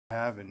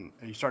have, and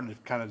are you starting to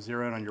kind of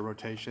zero in on your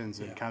rotations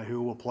and kind of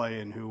who will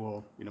play and who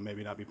will,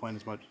 maybe not be playing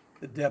as much?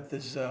 The depth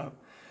is, the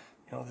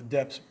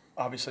depth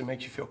obviously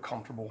makes you feel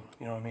comfortable,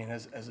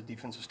 as a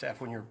defensive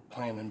staff when you're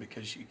planning,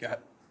 because you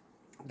got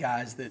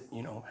guys that,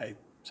 hey,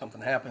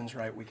 something happens,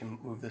 right, we can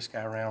move this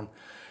guy around.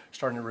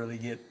 Starting to really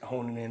get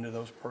honing into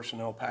those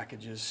personnel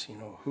packages,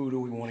 who do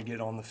we want to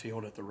get on the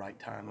field at the right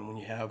time? And when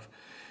you have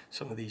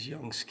some of these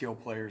young skill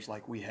players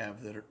like we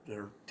have that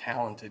are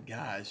talented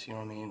guys,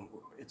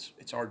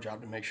 it's our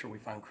job to make sure we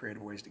find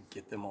creative ways to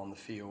get them on the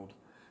field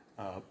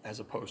as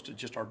opposed to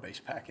just our base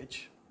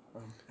package.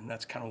 And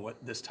that's kind of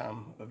what this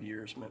time of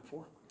year is meant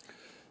for.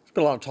 There's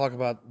been a lot of talk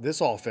about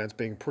this offense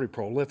being pretty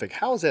prolific.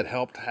 How has it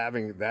helped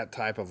having that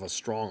type of a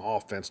strong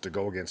offense to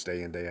go against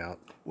day in, day out?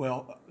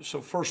 Well,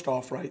 so first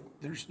off, right,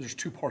 there's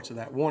two parts of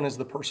that. One is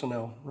the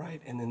personnel,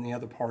 right, and then the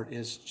other part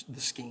is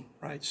the scheme,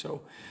 right?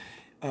 So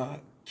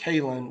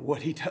Kalen,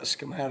 what he does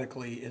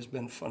schematically has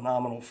been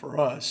phenomenal for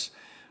us.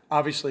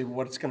 Obviously,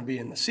 what it's going to be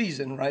in the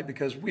season, right,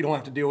 because we don't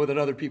have to deal with it,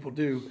 other people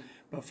do.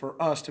 But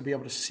for us to be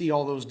able to see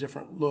all those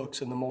different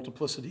looks and the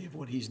multiplicity of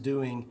what he's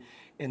doing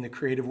and the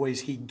creative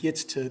ways he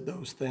gets to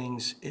those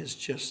things is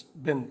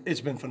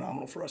it's been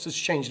phenomenal for us. It's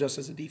changed us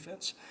as a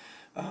defense.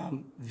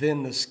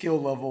 Then the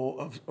skill level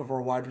of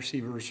our wide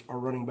receivers, our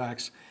running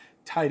backs,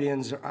 tight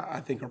ends, I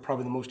think are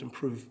probably the most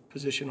improved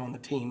position on the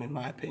team, in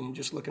my opinion,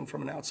 just looking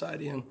from an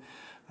outside in.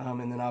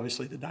 And then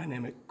obviously the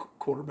dynamic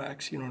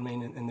quarterbacks,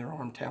 and their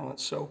arm talent.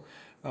 So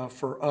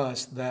for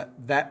us,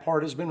 that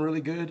part has been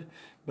really good,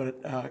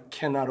 but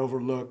cannot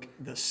overlook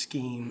the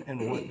scheme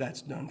and what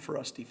that's done for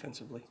us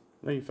defensively.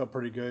 I know you felt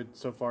pretty good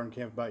so far in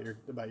camp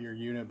about your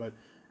unit, but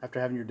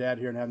after having your dad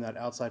here and having that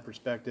outside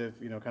perspective,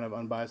 kind of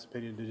unbiased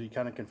opinion, did he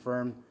kind of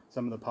confirm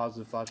some of the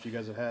positive thoughts you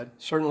guys have had?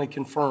 Certainly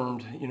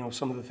confirmed,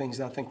 some of the things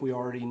that I think we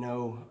already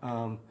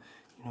know.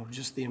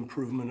 Just the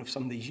improvement of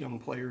some of these young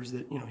players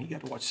that, he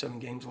got to watch 7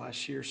 games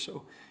last year,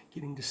 so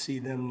getting to see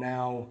them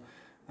now,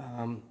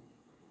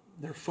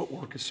 their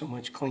footwork is so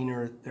much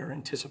cleaner, their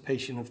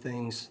anticipation of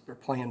things, they're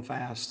playing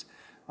fast.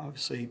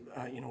 Obviously,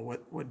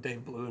 what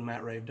Dave Blue and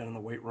Matt Ray have done in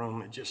the weight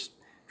room, it just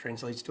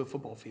translates to a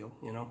football field,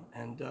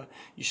 and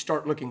you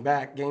start looking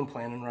back, game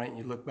planning, right, and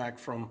you look back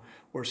from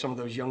where some of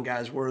those young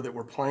guys were that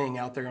were playing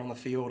out there on the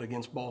field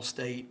against Ball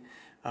State,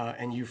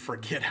 and you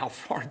forget how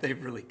far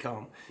they've really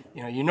come.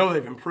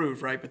 They've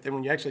improved, right, but then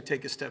when you actually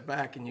take a step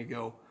back and you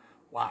go,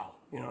 wow,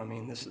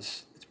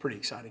 it's pretty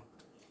exciting.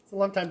 It's a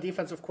long-time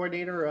defensive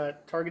coordinator.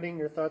 Targeting,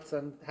 your thoughts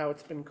on how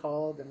it's been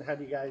called and how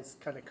do you guys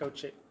kind of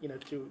coach it,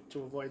 to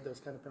avoid those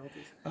kind of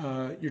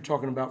penalties? You're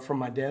talking about from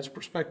my dad's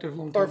perspective?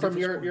 Or from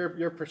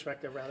your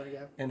perspective, rather,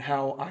 yeah. And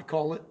how I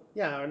call it?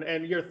 Yeah,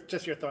 and your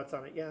thoughts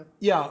on it, yeah.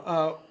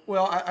 Yeah,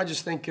 well, I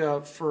just think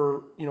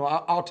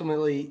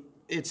ultimately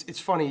it's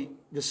funny,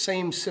 the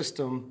same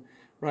system,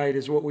 right,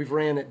 is what we've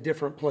ran at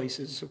different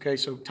places, okay?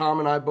 So Tom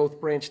and I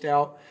both branched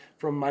out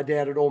from my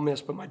dad at Ole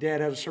Miss, but my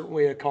dad had a certain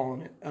way of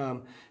calling it.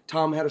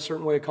 Tom had a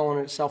certain way of calling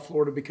it at South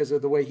Florida because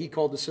of the way he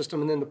called the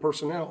system and then the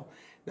personnel.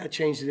 That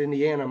changed at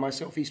Indiana,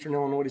 myself, Eastern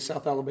Illinois to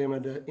South Alabama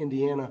to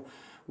Indiana.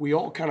 We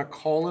all kind of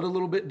call it a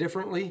little bit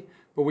differently,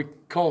 but we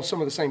call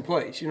some of the same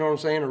plays, you know what I'm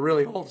saying, or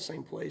really all the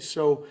same plays.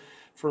 So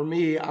for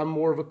me, I'm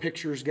more of a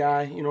pictures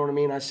guy, you know what I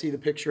mean? I see the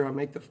picture, I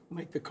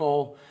make the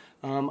call.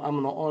 I'm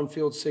an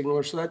on-field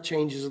signaler, so that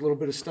changes a little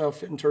bit of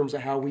stuff in terms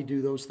of how we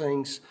do those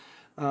things.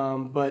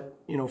 But,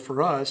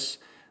 for us,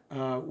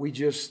 we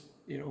just,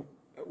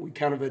 we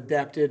kind of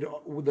adapted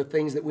with the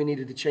things that we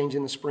needed to change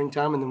in the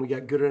springtime, and then we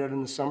got good at it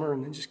in the summer,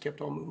 and then just kept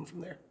on moving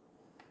from there.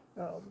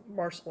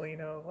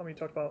 Marcelino, you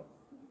talked about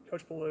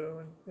Coach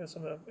Ballou and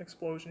some of the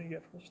explosion you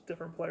get from just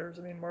different players.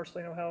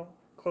 Marcelino, how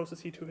close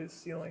is he to his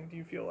ceiling, do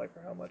you feel like,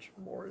 or how much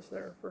more is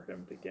there for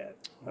him to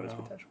get of his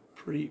potential?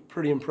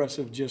 Pretty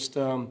impressive. Just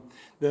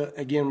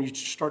again, when you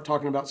start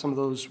talking about some of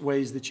those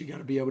ways that you got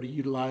to be able to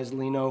utilize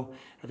Lino,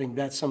 I think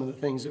that's some of the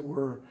things that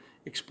we're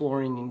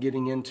exploring and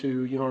getting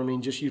into,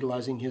 just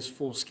utilizing his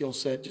full skill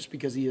set, just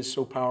because he is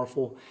so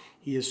powerful,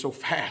 he is so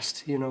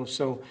fast,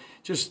 so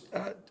just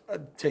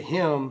to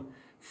him,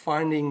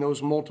 finding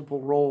those multiple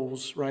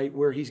roles, right,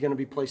 where he's going to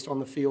be placed on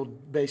the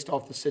field based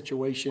off the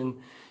situation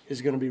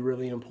is going to be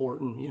really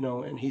important,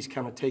 and he's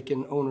kind of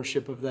taken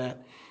ownership of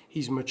that.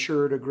 He's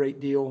matured a great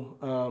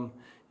deal.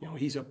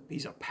 He's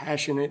a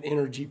passionate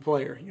energy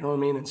player,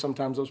 and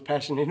sometimes those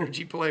passionate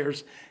energy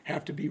players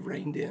have to be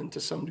reined in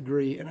to some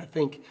degree, and I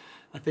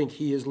think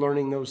he is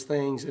learning those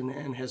things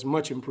and has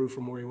much improved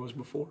from where he was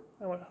before.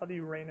 How do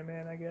you rein him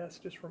in, I guess?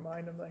 Just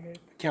remind him that, hey.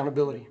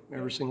 Accountability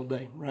every single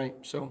day, right?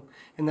 So,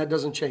 and that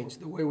doesn't change.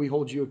 The way we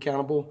hold you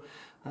accountable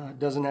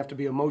doesn't have to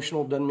be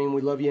emotional, doesn't mean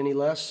we love you any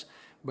less,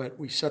 but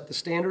we set the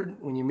standard.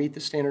 When you meet the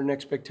standard and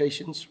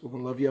expectations, we're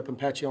going to love you up and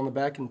pat you on the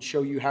back and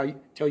tell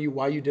you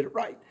why you did it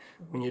right.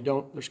 When you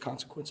don't, there's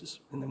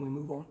consequences, and then we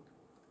move on.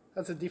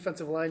 How's the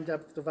defensive line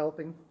depth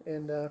developing,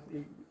 and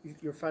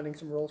you're finding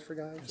some roles for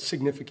guys?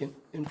 Significant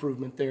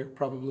improvement there.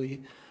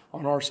 Probably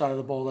on our side of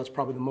the ball, that's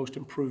probably the most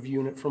improved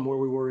unit from where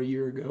we were a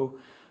year ago.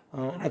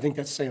 And I think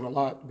that's saying a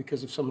lot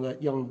because of some of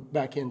that young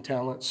back-end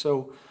talent.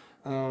 So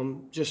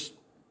just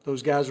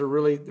Those guys are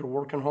really, they're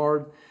working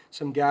hard.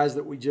 Some guys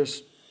that we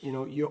just,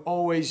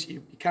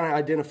 you kind of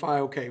identify,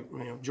 okay,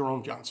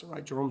 Jerome Johnson,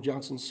 right? Jerome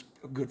Johnson's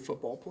a good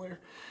football player.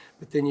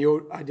 But then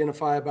you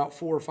identify about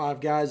 4 or 5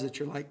 guys that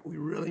you're like, we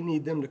really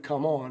need them to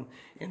come on.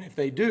 And if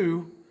they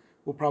do,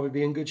 we'll probably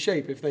be in good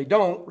shape. If they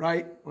don't,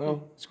 right,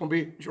 well, it's going to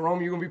be,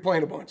 Jerome, you're going to be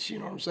playing a bunch, you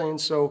know what I'm saying?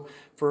 So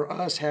for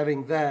us,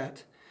 having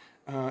that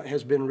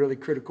has been really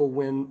critical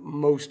when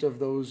most of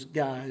those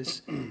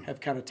guys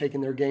have kind of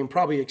taken their game,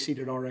 probably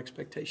exceeded our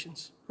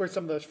expectations. Who are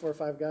some of those 4 or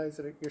 5 guys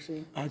that you're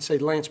seeing? I'd say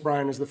Lance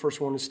Bryan is the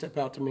first one to step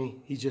out to me.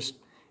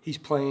 He's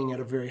playing at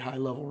a very high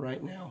level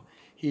right now.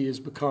 He has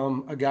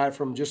become a guy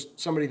from just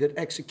somebody that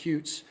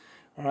executes,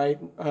 all right,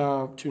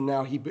 to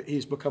now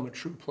he's become a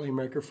true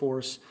playmaker for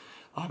us.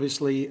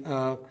 Obviously,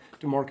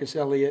 DeMarcus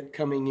Elliott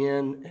coming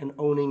in and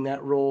owning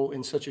that role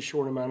in such a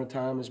short amount of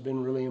time has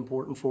been really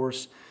important for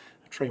us.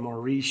 Trey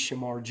Maurice,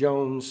 Shamar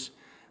Jones,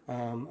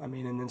 and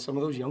then some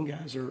of those young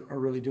guys are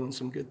really doing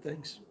some good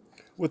things.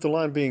 With the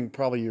line being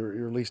probably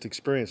your least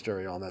experienced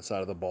area on that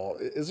side of the ball,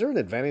 is there an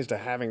advantage to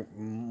having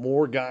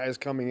more guys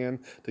coming in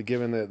to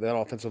giving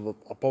that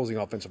opposing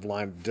offensive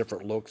line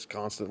different looks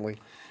constantly?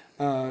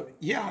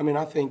 Yeah,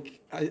 I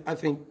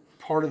think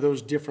part of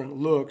those different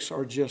looks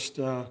are just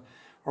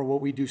are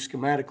what we do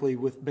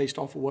schematically based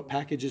off of what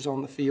package is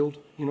on the field.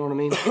 You know what I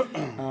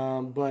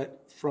mean? But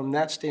from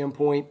that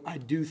standpoint, I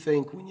do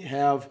think when you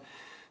have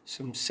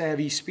some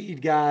savvy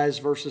speed guys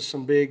versus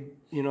some big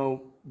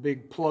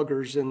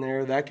pluggers in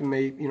there, that can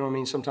make,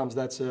 sometimes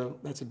that's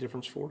a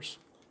difference for us.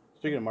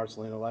 Speaking of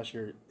Marcelino, last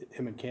year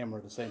him and Cam were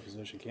at the same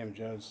position, Cam and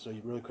Jones, so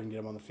you really couldn't get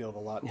them on the field a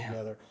lot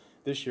together.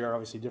 This year,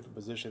 obviously different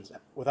positions.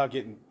 Without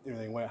getting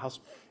anything away, how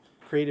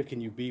creative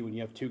can you be when you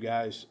have 2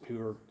 guys who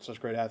are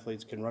such great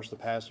athletes, can rush the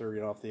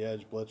passer, off the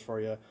edge, blitz for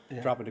you,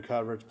 drop into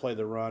coverage, play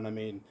the run?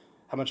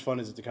 How much fun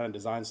is it to kind of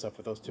design stuff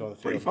with those 2 on the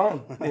field? Pretty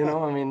fun,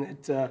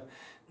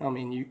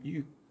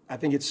 I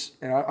think it's,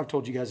 and I've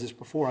told you guys this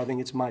before, I think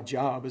it's my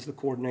job as the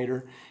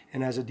coordinator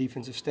and as a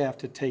defensive staff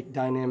to take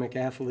dynamic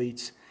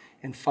athletes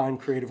and find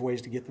creative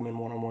ways to get them in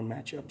one-on-one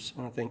matchups.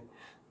 And I think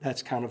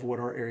that's kind of what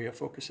our area of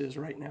focus is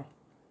right now.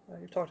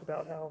 You've talked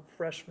about how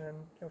freshmen,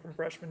 from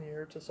freshman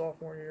year to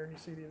sophomore year, you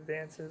see the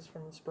advances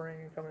from the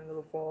spring and coming into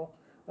the fall.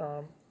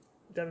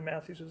 Devin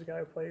Matthews was a guy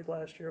who played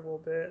last year a little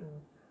bit,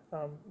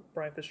 and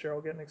Brian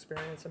Fitzgerald getting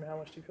experience. How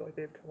much do you feel like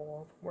they've come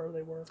along from where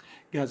they were?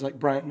 Guys like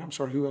Brian, I'm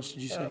sorry, who else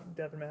did you say?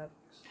 Devin Matthews.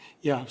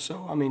 Yeah,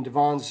 so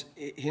Devon's,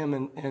 him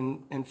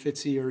and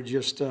Fitzy are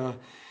just,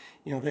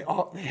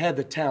 they had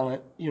the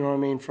talent,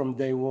 from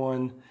day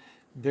one.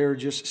 They're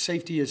just,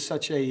 safety is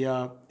such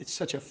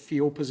a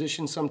field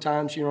position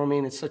sometimes,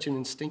 it's such an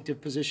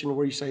instinctive position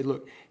where you say,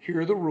 look, here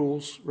are the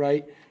rules,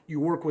 right? You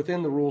work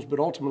within the rules, but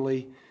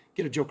ultimately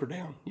get a joker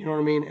down,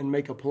 and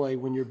make a play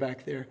when you're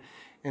back there.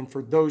 And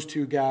for those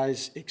 2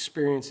 guys,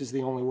 experience is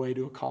the only way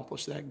to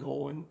accomplish that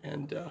goal.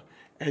 And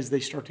as they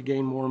start to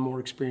gain more and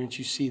more experience,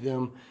 you see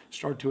them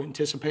start to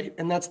anticipate.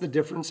 And that's the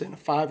difference in a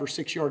 5 or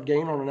 6 yard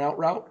gain on an out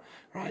route,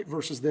 right,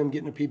 versus them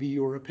getting a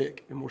PBU or a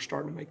pick. And we're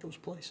starting to make those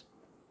plays.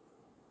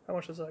 How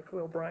much does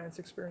Khalil Bryant's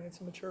experience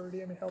and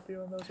maturity help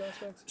you in those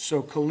aspects?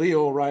 So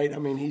Khalil, right,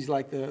 he's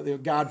like the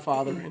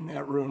godfather in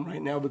that room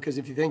right now, because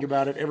if you think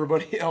about it,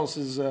 everybody else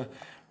is a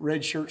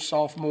redshirt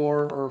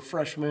sophomore or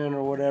freshman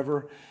or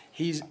whatever.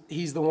 He's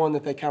the one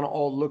that they kind of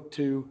all look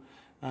to.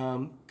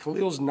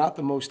 Khalil's not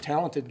the most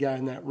talented guy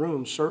in that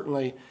room,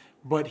 certainly,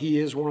 but he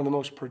is one of the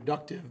most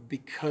productive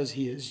because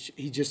he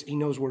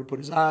knows where to put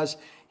his eyes.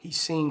 He's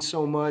seen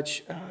so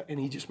much, and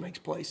he just makes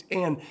plays.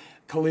 And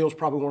Khalil's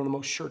probably one of the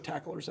most sure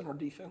tacklers in our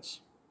defense.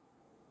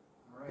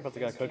 How about the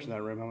guy coaching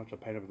that room? How much of a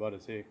pain in the butt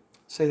is he?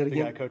 Say that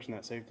again. The guy coaching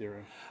that safety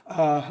room.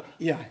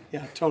 Yeah,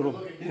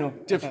 total.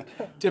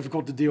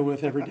 Difficult to deal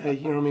with every day.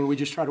 We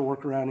just try to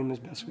work around him as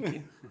best we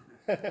can.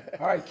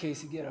 All right,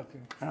 Casey, get up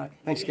here. All right,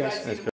 thanks, guys.